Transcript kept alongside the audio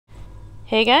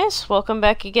Hey guys, welcome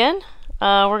back again.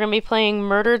 We're going to be playing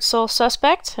Murdered Soul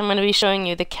Suspect. I'm going to be showing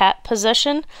you the cat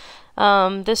possession.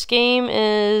 This game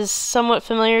is somewhat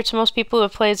familiar to most people who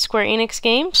have played Square Enix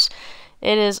games.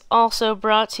 It is also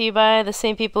brought to you by the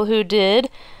same people who did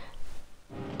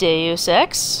Deus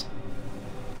Ex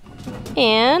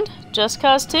and Just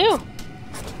Cause 2.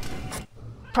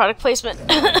 Product placement.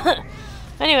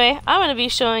 Anyway, I'm going to be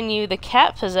showing you the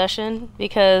cat possession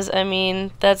because, I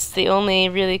mean, that's the only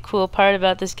really cool part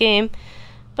about this game.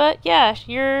 But yeah,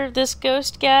 you're this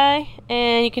ghost guy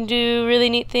and you can do really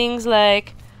neat things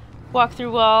like walk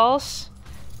through walls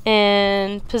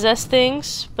and possess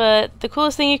things. But the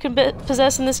coolest thing you can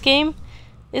possess in this game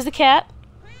is the cat.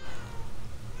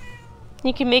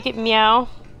 You can make it meow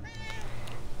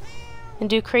and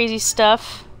do crazy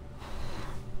stuff.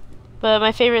 But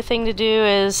my favorite thing to do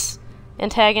is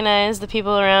antagonize the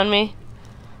people around me,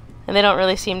 and they don't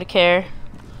really seem to care.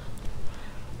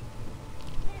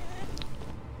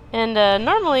 And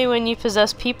normally when you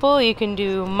possess people you can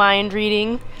do mind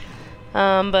reading,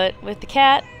 but with the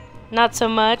cat not so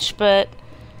much, but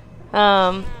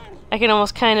I can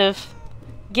almost kind of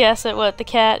guess at what the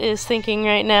cat is thinking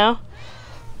right now.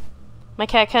 My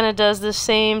cat kind of does the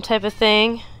same type of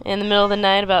thing in the middle of the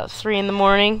night about 3 in the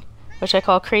morning, which I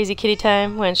call crazy kitty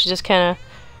time, when she just kind of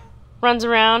runs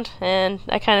around and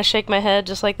I kind of shake my head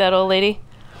just like that old lady.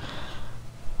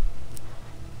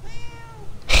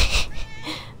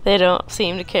 They don't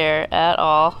seem to care at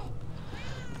all.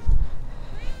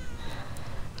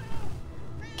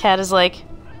 Cat is like,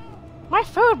 my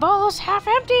food bowl is half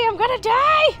empty, I'm gonna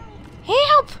die!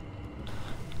 Help!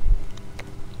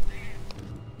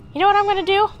 You know what I'm gonna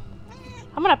do?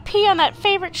 I'm gonna pee on that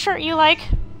favorite shirt you like.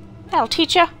 That'll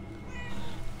teach ya.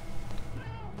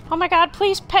 Oh my god,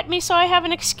 please pet me so I have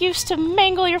an excuse to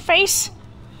mangle your face.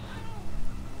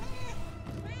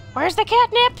 Where's the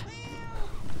catnip?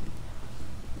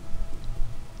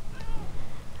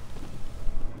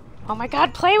 Oh my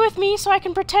god, play with me so I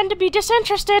can pretend to be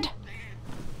disinterested.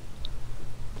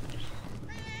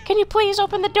 Can you please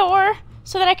open the door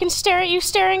so that I can stare at you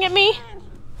staring at me?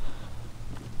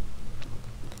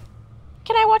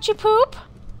 Can I watch you poop?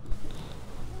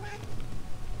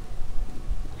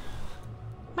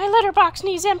 My litter box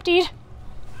needs emptied.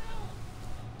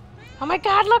 Oh my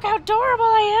god, look how adorable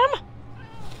I am!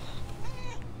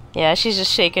 Yeah, she's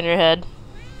just shaking her head.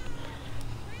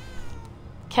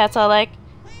 Cat's all like,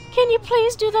 can you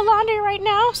please do the laundry right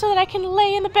now so that I can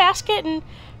lay in the basket and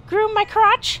groom my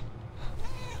crotch?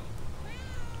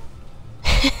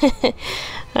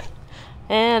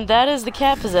 And that is the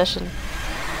cat possession.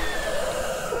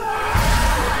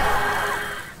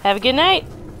 Have a good night.